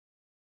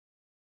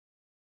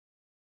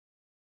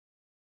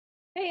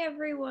Hey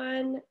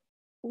everyone,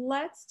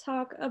 let's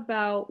talk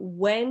about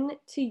when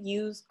to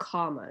use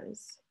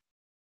commas.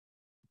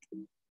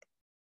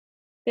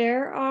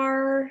 There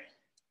are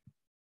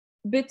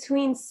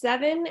between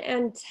 7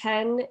 and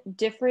 10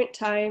 different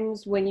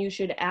times when you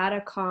should add a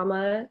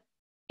comma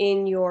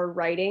in your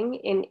writing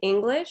in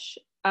English.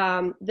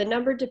 The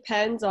number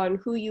depends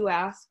on who you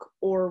ask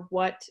or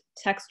what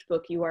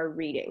textbook you are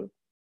reading.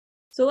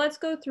 So let's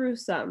go through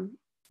some.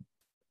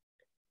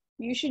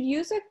 You should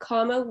use a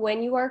comma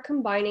when you are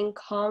combining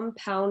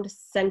compound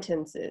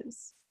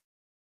sentences.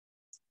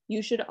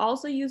 You should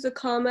also use a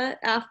comma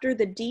after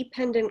the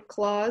dependent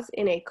clause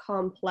in a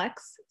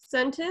complex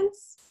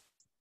sentence.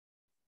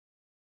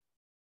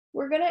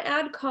 We're going to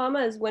add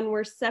commas when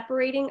we're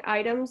separating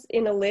items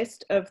in a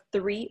list of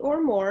 3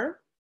 or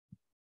more.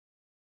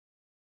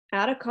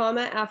 Add a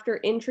comma after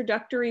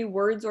introductory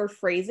words or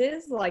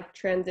phrases like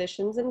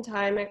transitions and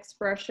time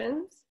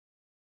expressions.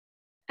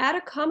 Add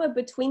a comma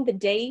between the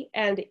day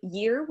and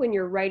year when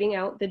you're writing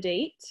out the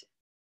date.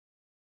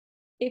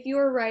 If you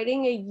are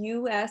writing a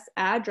US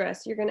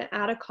address, you're going to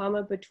add a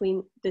comma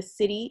between the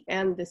city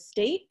and the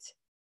state.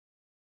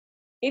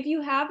 If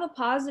you have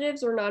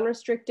appositives or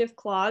non-restrictive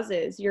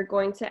clauses, you're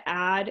going to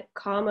add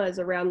commas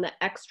around the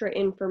extra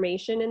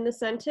information in the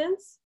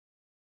sentence.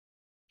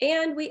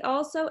 And we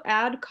also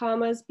add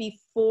commas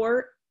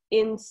before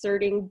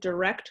inserting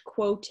direct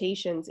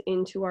quotations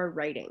into our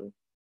writing.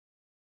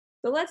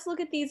 So let's look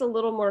at these a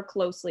little more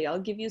closely. I'll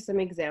give you some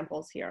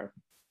examples here.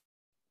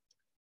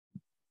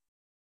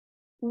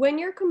 When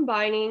you're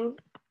combining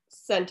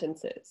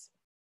sentences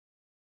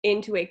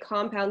into a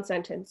compound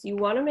sentence, you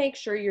want to make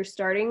sure you're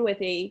starting with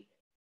a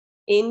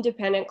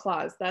independent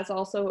clause. That's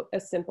also a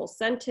simple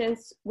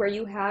sentence where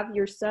you have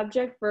your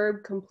subject,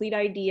 verb, complete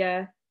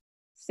idea,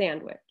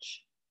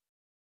 sandwich.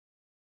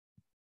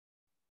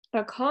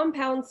 A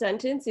compound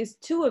sentence is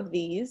 2 of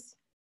these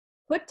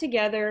put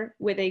together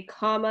with a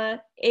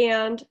comma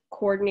and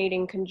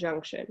coordinating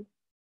conjunction.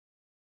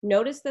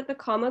 Notice that the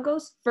comma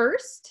goes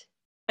first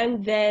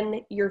and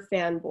then your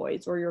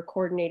fanboys or your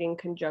coordinating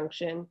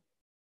conjunction,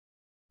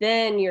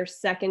 then your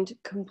second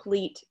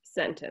complete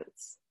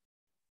sentence.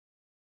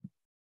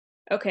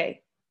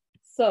 Okay,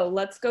 so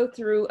let's go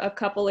through a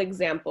couple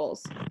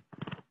examples.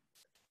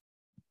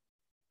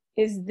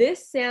 Is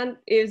this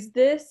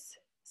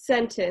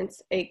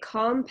sentence a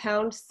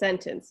compound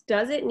sentence?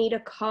 Does it need a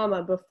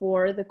comma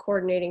before the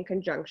coordinating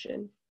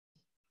conjunction?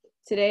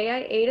 Today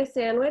I ate a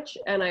sandwich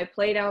and I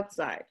played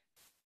outside.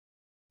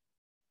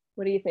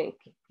 What do you think?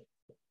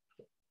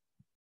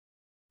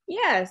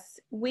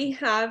 Yes, we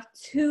have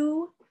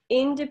 2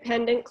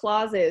 independent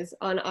clauses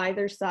on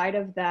either side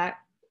of that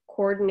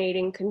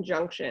coordinating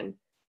conjunction.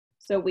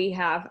 So we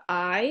have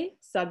I,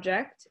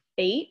 subject,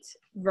 ate,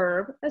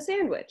 verb, a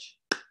sandwich.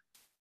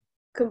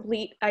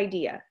 Complete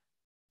idea.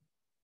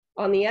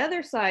 On the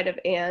other side of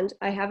and,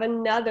 I have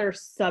another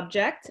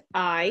subject,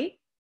 I,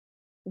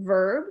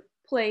 verb,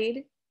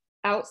 played,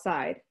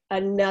 outside,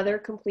 another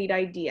complete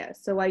idea.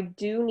 So I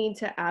do need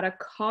to add a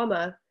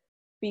comma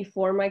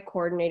before my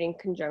coordinating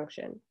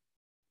conjunction.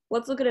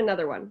 Let's look at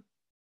another one.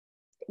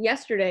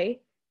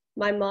 Yesterday,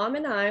 my mom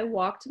and I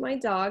walked my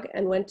dog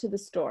and went to the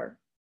store.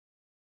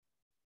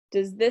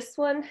 Does this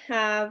one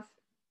have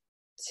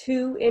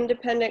 2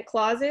 independent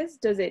clauses?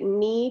 Does it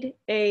need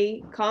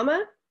a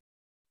comma?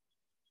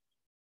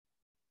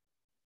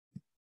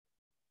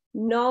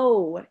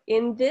 No,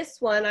 in this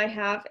one I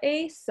have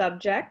a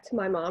subject,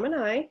 my mom and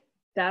I.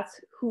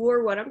 That's who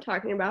or what I'm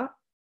talking about.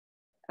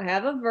 I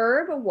have a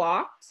verb,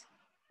 walked,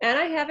 and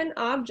I have an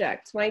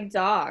object, my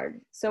dog.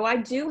 So I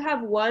do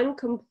have 1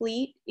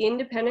 complete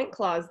independent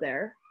clause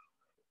there.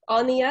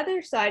 On the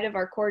other side of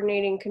our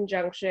coordinating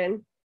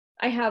conjunction,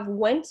 I have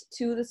went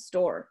to the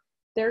store.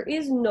 There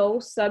is no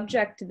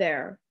subject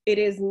there. It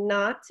is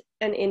not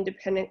an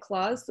independent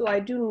clause, so I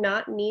do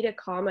not need a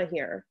comma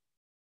here.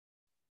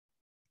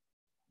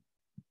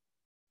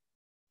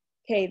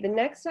 Okay, the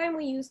next time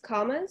we use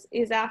commas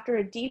is after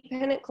a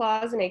dependent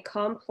clause in a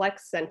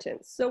complex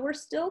sentence. So we're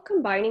still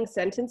combining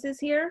sentences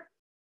here,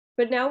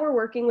 but now we're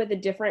working with a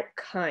different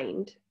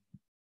kind.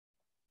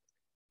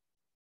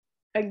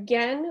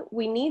 Again,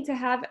 we need to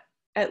have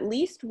at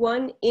least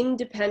 1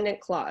 independent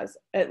clause,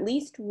 at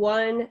least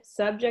 1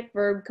 subject,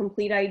 verb,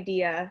 complete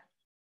idea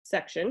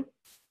section.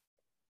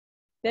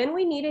 Then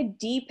we need a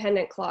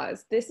dependent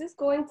clause. This is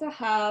going to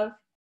have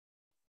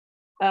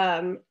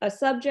a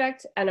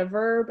subject and a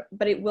verb,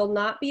 but it will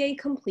not be a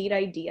complete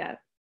idea.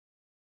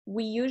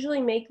 We usually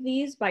make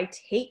these by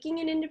taking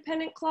an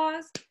independent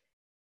clause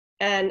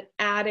and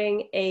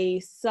adding a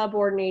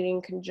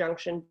subordinating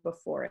conjunction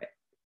before it.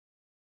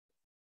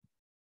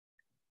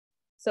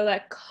 So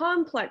that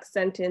complex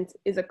sentence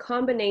is a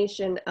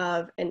combination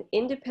of an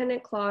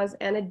independent clause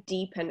and a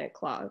dependent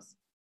clause.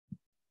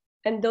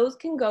 And those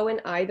can go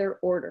in either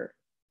order.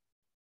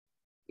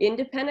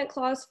 Independent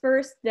clause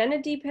first, then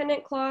a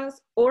dependent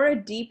clause, or a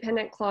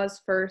dependent clause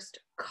first,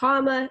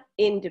 comma,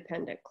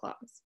 independent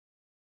clause.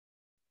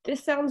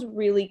 This sounds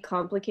really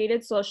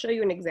complicated, so I'll show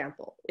you an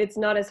example. It's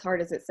not as hard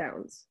as it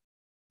sounds.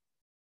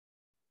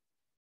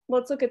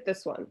 Let's look at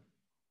this one.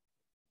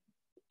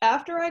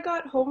 After I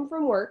got home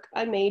from work,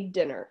 I made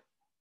dinner.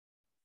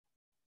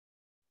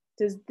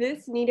 Does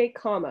this need a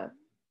comma?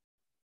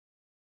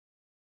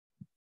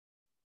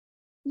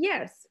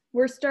 Yes,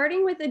 we're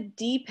starting with a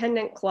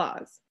dependent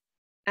clause.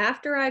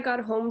 After I got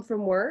home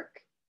from work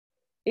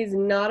is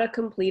not a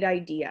complete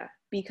idea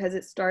because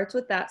it starts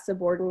with that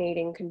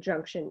subordinating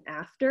conjunction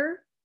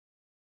after.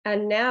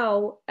 And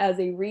now, as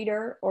a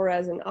reader or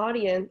as an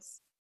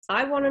audience,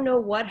 I want to know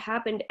what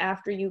happened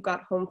after you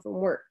got home from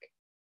work.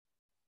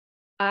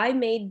 I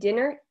made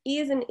dinner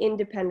is an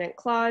independent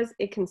clause.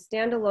 It can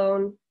stand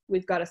alone.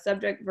 We've got a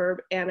subject, verb,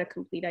 and a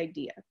complete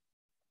idea.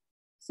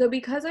 So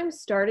because I'm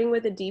starting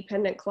with a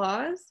dependent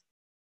clause,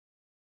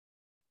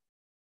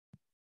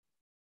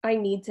 I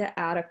need to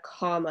add a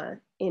comma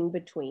in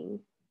between.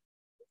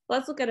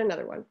 Let's look at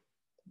another one.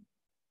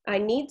 I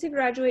need to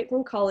graduate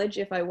from college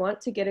if I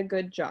want to get a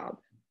good job.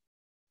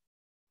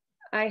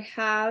 I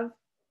have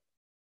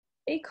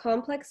a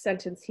complex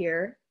sentence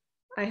here.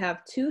 I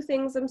have two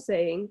things I'm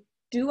saying.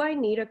 Do I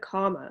need a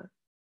comma?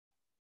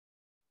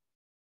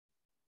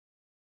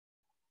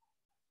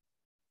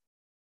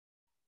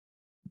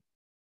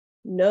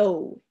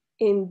 No.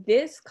 In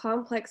this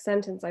complex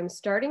sentence, I'm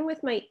starting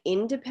with my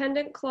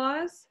independent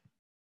clause.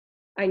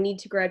 I need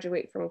to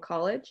graduate from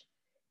college.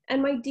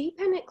 And my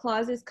dependent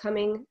clause is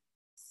coming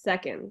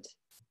second.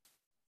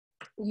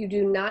 You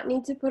do not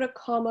need to put a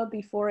comma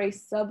before a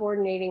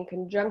subordinating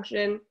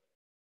conjunction.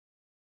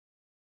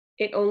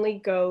 It only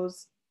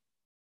goes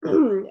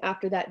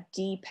after that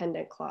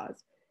dependent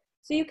clause.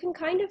 So you can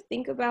kind of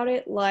think about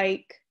it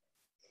like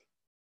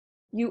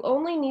you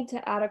only need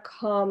to add a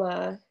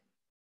comma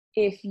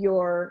if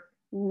your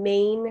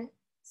main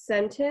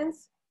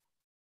sentence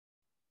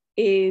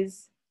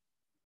is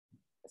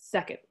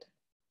second.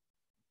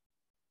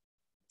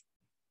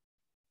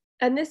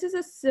 And this is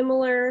a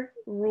similar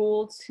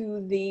rule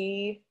to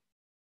the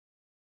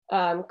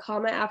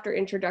comma after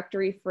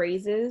introductory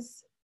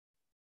phrases.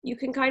 You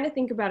can kind of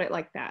think about it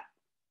like that.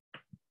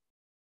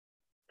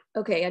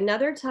 Okay,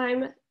 another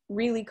time,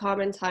 really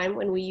common time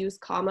when we use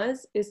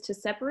commas is to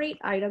separate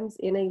items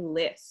in a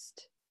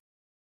list.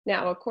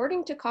 Now,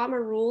 according to comma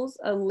rules,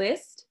 a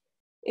list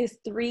is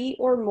 3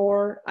 or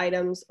more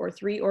items or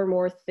 3 or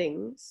more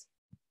things.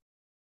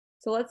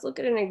 So let's look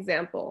at an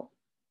example.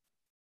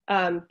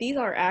 These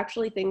are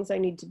actually things I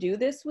need to do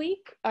this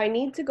week. I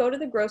need to go to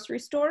the grocery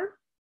store.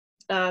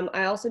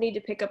 I also need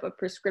to pick up a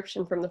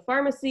prescription from the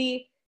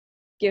pharmacy,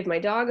 give my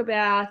dog a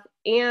bath,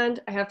 and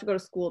I have to go to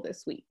school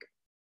this week.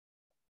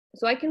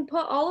 So I can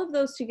put all of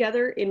those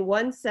together in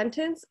one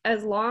sentence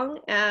as long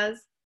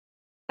as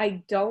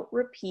I don't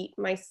repeat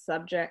my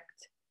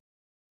subject.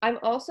 I'm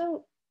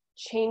also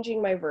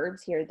changing my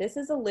verbs here. This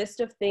is a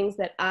list of things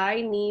that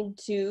I need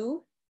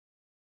to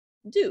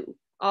do.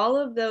 All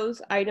of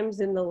those items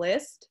in the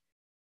list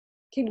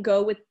can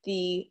go with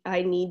the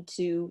I need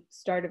to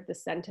start of the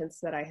sentence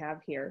that I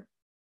have here.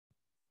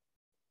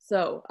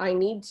 So I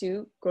need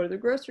to go to the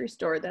grocery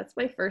store. That's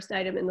my first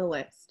item in the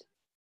list.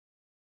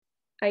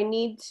 I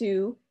need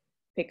to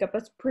pick up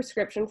a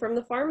prescription from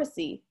the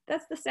pharmacy.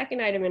 That's the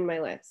second item in my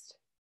list.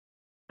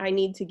 I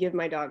need to give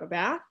my dog a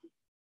bath.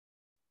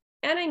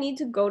 And I need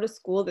to go to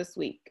school this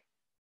week.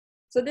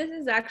 So this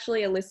is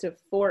actually a list of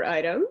 4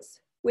 items,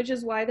 which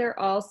is why they're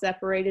all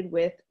separated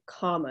with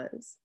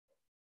commas.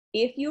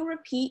 If you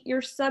repeat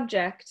your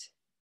subject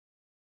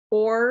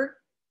or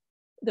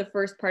the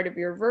first part of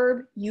your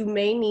verb, you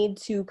may need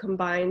to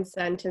combine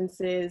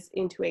sentences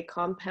into a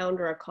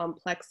compound or a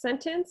complex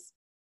sentence.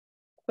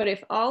 But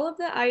if all of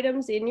the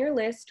items in your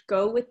list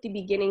go with the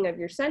beginning of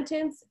your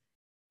sentence,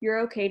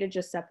 you're okay to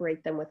just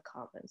separate them with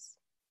commas.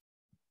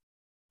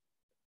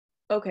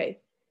 Okay,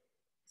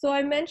 so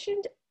I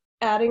mentioned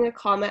adding a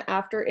comma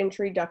after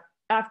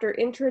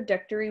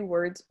introductory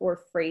words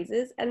or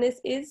phrases, and this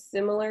is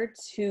similar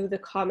to the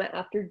comma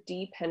after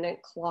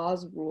dependent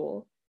clause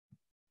rule.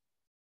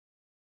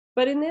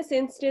 But in this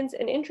instance,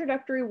 an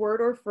introductory word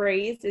or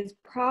phrase is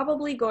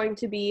probably going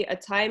to be a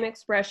time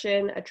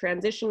expression, a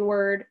transition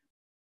word,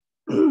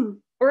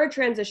 or a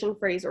transition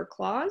phrase or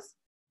clause.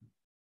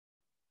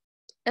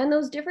 And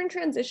those different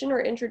transition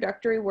or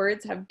introductory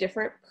words have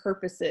different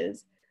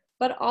purposes,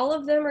 but all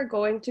of them are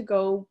going to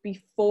go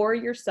before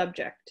your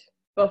subject,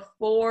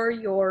 before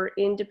your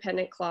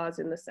independent clause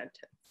in the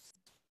sentence.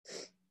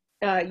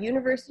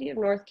 University of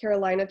North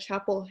Carolina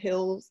Chapel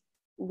Hill's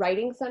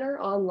Writing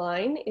Center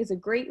online is a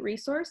great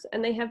resource,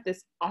 and they have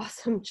this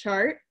awesome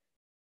chart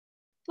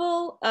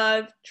full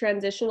of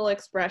transitional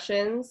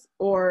expressions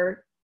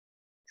or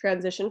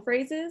transition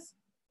phrases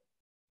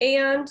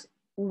and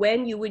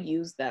when you would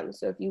use them.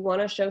 So if you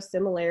want to show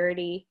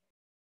similarity,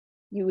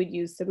 you would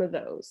use some of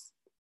those.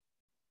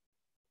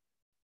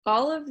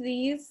 All of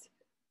these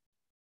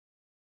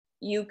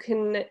you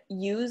can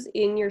use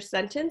in your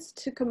sentence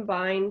to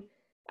combine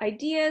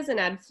ideas and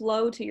add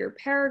flow to your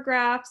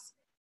paragraphs.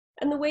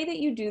 And the way that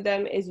you do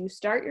them is you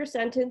start your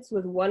sentence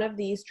with one of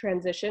these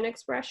transition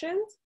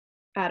expressions,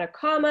 add a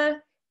comma,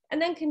 and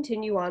then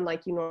continue on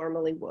like you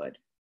normally would.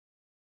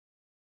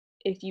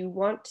 If you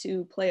want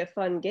to play a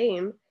fun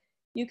game,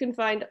 You can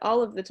find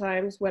all of the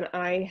times when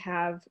I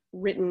have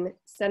written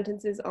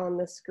sentences on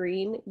the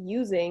screen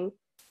using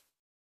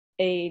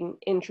an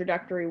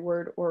introductory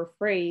word or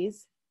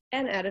phrase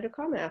and added a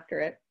comma after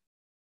it.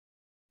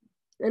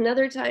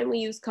 Another time we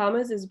use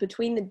commas is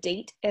between the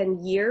date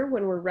and year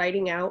when we're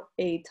writing out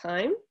a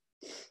time.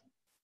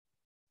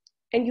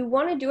 And you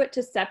want to do it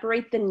to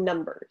separate the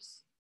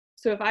numbers.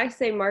 So if I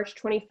say March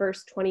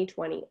 21st,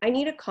 2020, I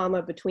need a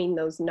comma between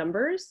those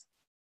numbers.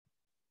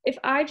 If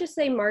I just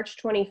say March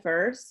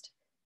 21st,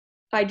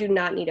 I do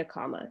not need a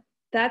comma.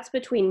 That's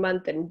between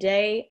month and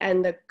day,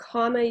 and the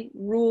comma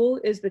rule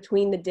is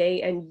between the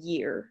day and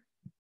year.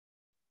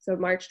 So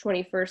March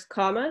 21st,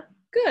 comma,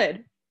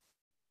 good.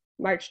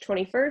 March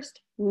 21st,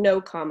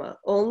 no comma,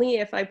 only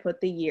if I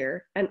put the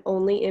year and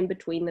only in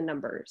between the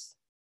numbers.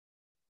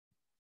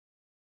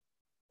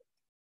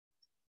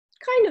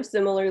 Kind of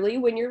similarly,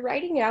 when you're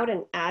writing out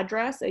an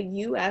address, a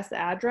US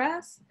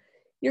address,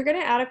 you're going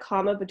to add a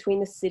comma between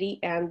the city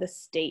and the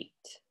state.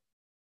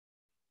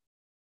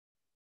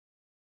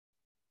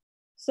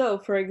 So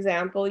for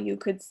example, you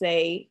could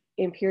say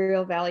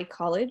Imperial Valley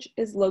College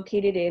is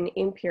located in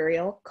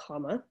Imperial,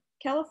 comma,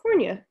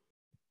 California.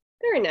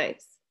 Very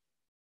nice.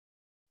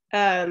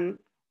 And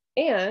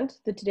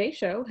the Today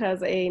Show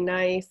has a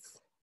nice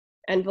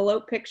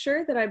envelope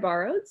picture that I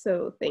borrowed,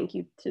 so thank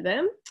you to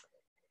them.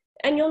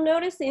 And you'll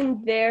notice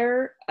in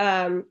their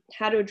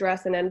how to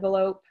address an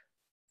envelope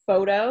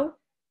photo,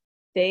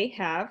 they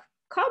have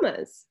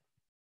commas.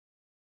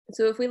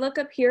 So if we look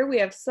up here, we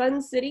have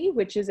Sun City,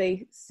 which is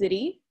a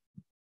city,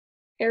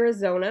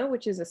 Arizona,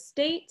 which is a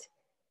state,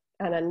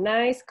 and a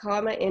nice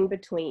comma in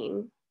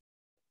between.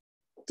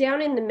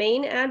 Down in the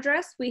main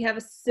address, we have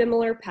a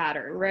similar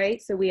pattern,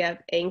 right? So we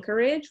have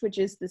Anchorage, which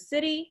is the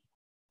city,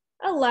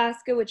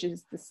 Alaska, which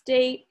is the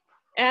state,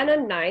 and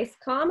a nice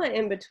comma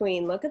in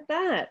between. Look at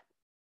that.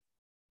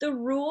 The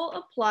rule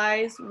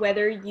applies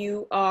whether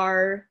you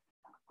are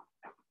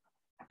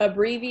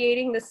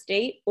abbreviating the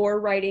state or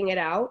writing it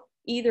out.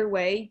 Either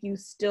way, you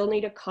still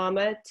need a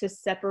comma to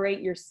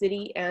separate your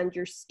city and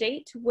your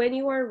state when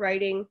you are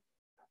writing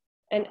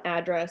an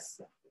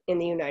address in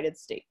the United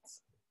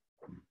States.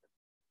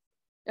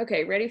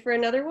 Okay, ready for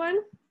another one?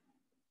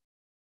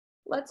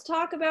 Let's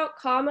talk about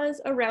commas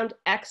around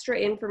extra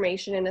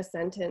information in a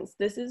sentence.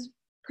 This is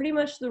pretty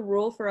much the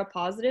rule for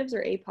appositives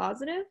or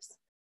apositives,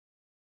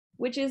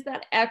 which is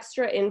that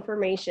extra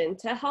information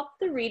to help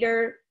the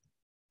reader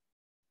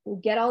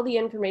get all the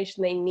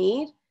information they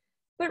need,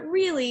 but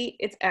really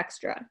it's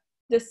extra.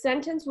 The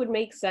sentence would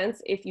make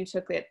sense if you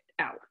took it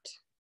out.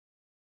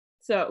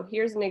 So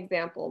here's an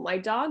example. My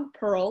dog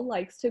Pearl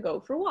likes to go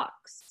for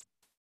walks.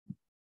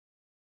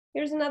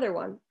 Here's another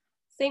one.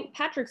 St.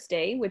 Patrick's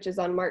Day, which is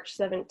on March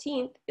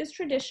 17th, is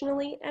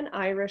traditionally an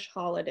Irish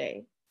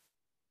holiday.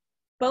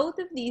 Both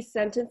of these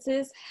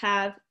sentences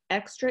have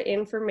extra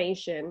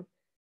information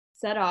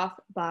set off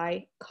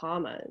by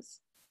commas.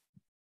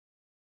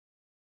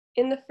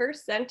 In the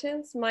first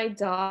sentence, my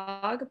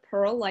dog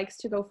Pearl likes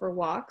to go for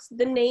walks.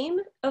 The name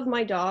of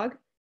my dog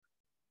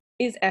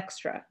is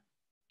extra.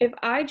 If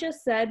I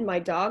just said my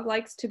dog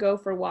likes to go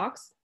for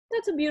walks,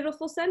 that's a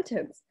beautiful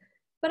sentence.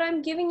 But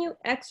I'm giving you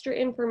extra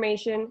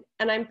information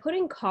and I'm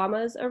putting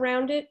commas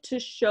around it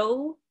to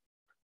show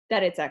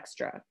that it's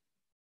extra.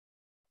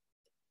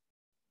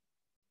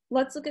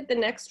 Let's look at the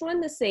next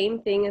one. The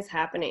same thing is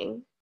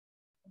happening.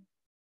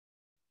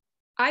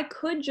 I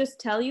could just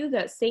tell you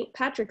that St.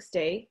 Patrick's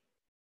Day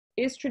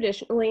is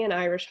traditionally an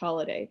Irish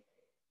holiday,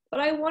 but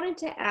I wanted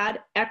to add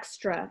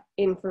extra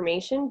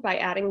information by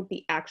adding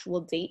the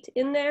actual date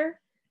in there.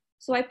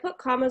 So I put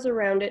commas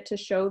around it to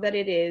show that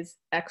it is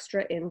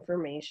extra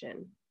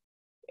information.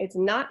 It's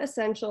not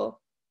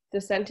essential. The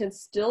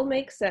sentence still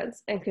makes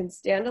sense and can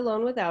stand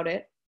alone without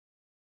it.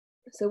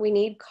 So we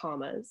need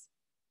commas.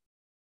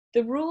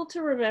 The rule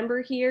to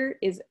remember here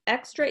is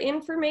extra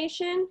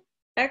information,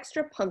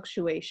 extra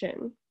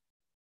punctuation.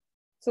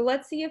 So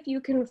let's see if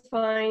you can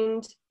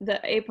find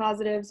the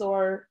apositives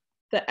or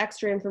the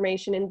extra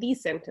information in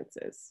these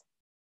sentences.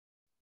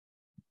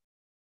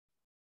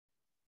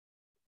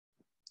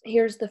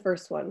 Here's the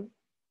first one.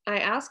 I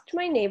asked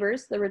my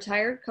neighbors, the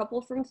retired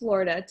couple from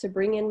Florida, to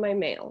bring in my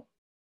mail.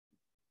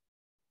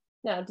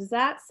 Now, does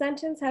that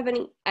sentence have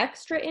any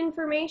extra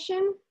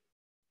information?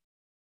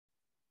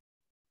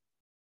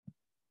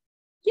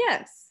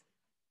 Yes.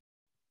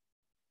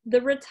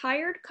 The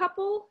retired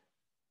couple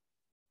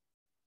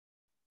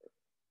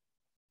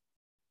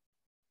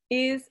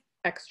is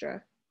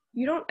extra.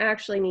 You don't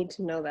actually need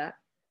to know that.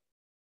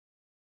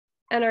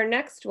 And our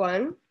next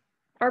one,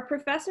 our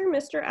professor,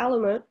 Mr.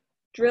 Alamut,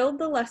 drilled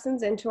the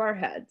lessons into our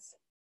heads.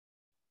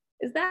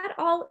 Is that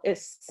all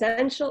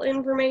essential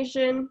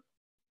information?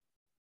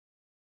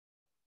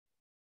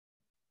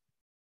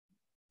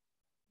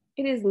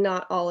 It is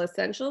not all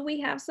essential.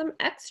 We have some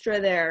extra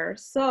there.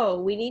 So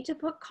we need to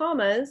put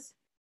commas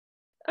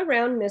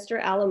around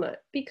Mr. Alamut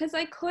because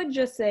I could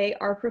just say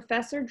our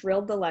professor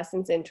drilled the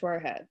lessons into our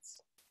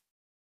heads.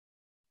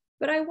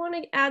 But I want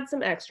to add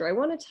some extra. I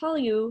want to tell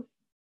you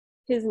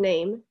his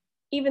name,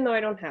 even though I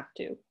don't have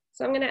to.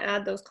 So I'm going to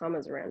add those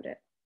commas around it.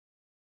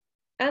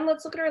 And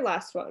let's look at our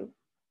last one.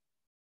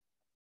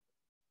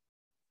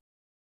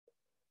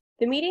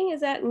 The meeting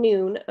is at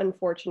noon,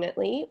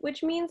 unfortunately,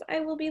 which means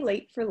I will be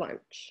late for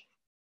lunch.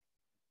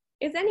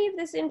 Is any of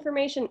this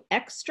information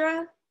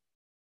extra?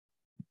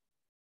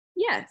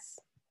 Yes.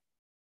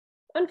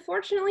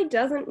 Unfortunately,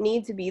 doesn't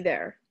need to be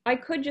there. I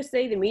could just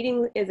say the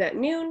meeting is at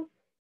noon,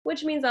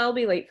 which means I'll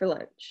be late for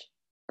lunch.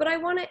 But I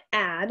want to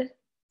add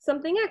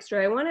something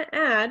extra. I want to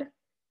add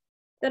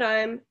that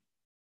I'm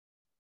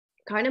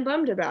kind of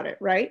bummed about it,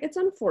 right? It's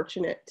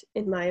unfortunate,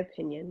 in my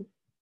opinion.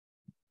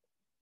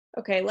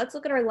 Okay, let's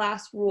look at our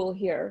last rule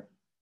here.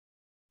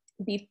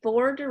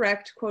 Before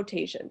direct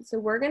quotation. So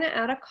we're going to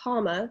add a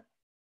comma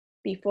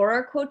before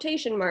our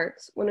quotation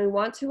marks when we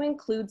want to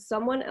include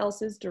someone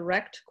else's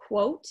direct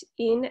quote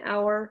in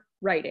our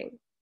writing.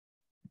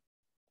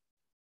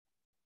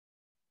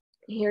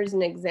 Here's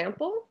an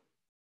example.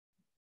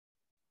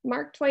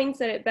 Mark Twain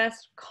said it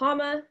best,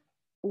 comma,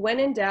 when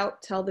in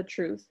doubt, tell the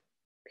truth,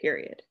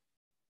 period.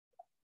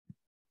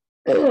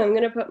 I'm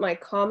going to put my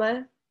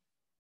comma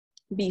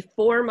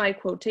before my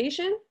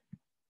quotation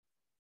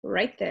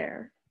right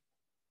there.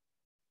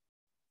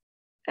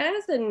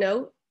 As a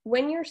note,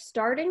 when you're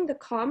starting, the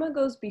comma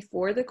goes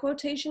before the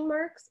quotation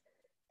marks,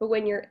 but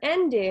when you're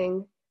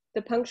ending,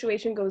 the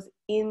punctuation goes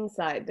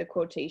inside the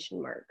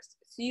quotation marks.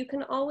 So you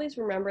can always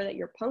remember that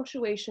your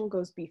punctuation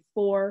goes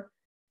before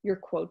your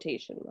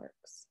quotation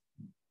marks.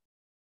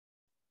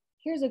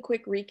 Here's a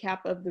quick recap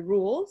of the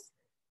rules.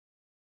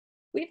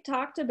 We've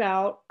talked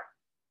about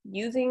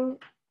using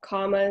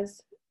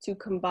commas to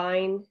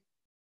combine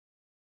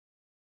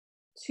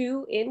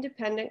two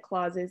independent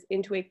clauses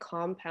into a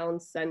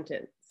compound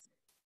sentence.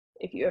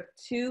 If you have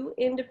two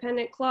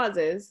independent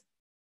clauses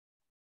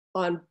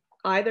on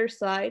either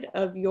side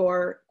of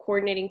your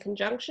coordinating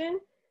conjunction,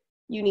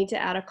 you need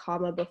to add a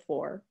comma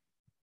before.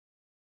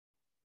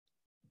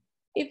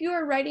 If you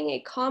are writing a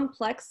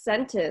complex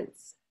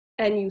sentence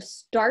and you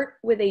start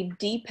with a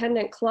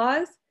dependent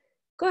clause,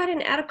 go ahead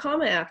and add a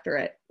comma after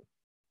it.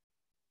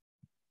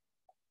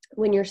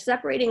 When you're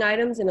separating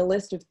items in a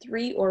list of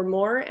 3 or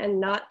more and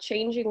not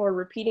changing or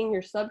repeating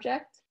your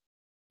subject,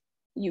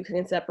 you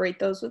can separate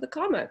those with a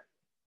comma.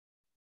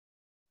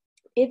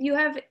 If you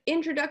have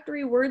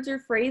introductory words or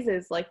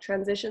phrases like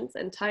transitions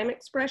and time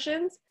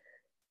expressions,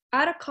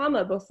 add a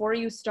comma before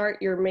you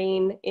start your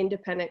main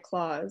independent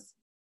clause.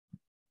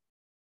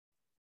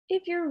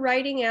 If you're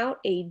writing out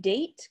a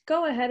date,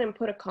 go ahead and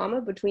put a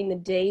comma between the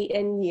day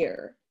and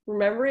year.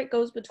 Remember, it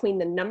goes between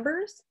the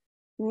numbers,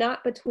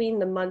 not between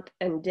the month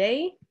and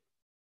day.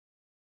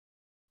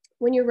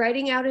 When you're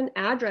writing out an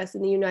address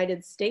in the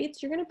United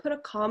States, you're going to put a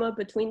comma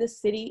between the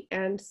city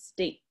and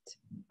state.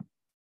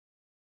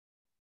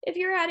 If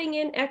you're adding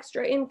in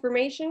extra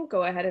information,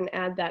 go ahead and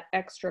add that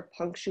extra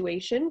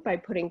punctuation by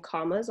putting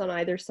commas on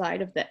either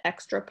side of the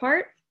extra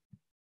part.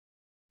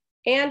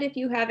 And if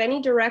you have any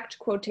direct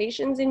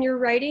quotations in your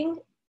writing,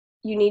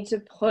 you need to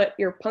put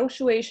your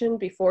punctuation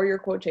before your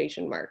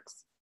quotation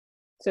marks.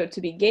 So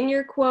to begin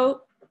your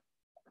quote,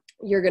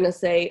 you're going to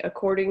say,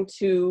 according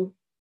to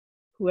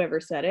whoever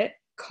said it,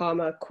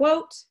 comma,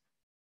 quote,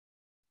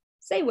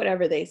 say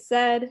whatever they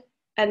said,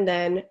 and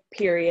then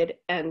period,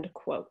 end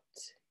quote.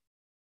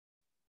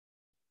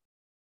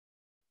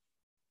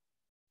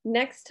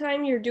 Next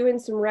time you're doing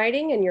some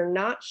writing and you're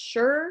not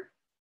sure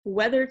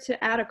whether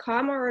to add a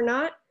comma or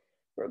not,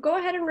 go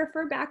ahead and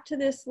refer back to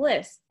this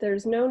list.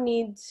 There's no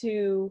need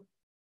to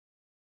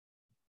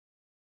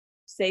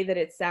say that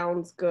it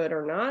sounds good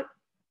or not.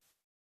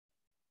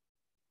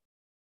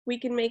 We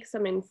can make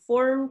some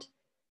informed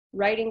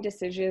writing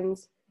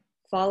decisions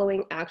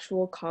following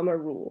actual comma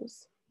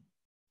rules.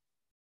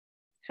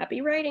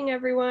 Happy writing,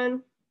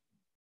 everyone.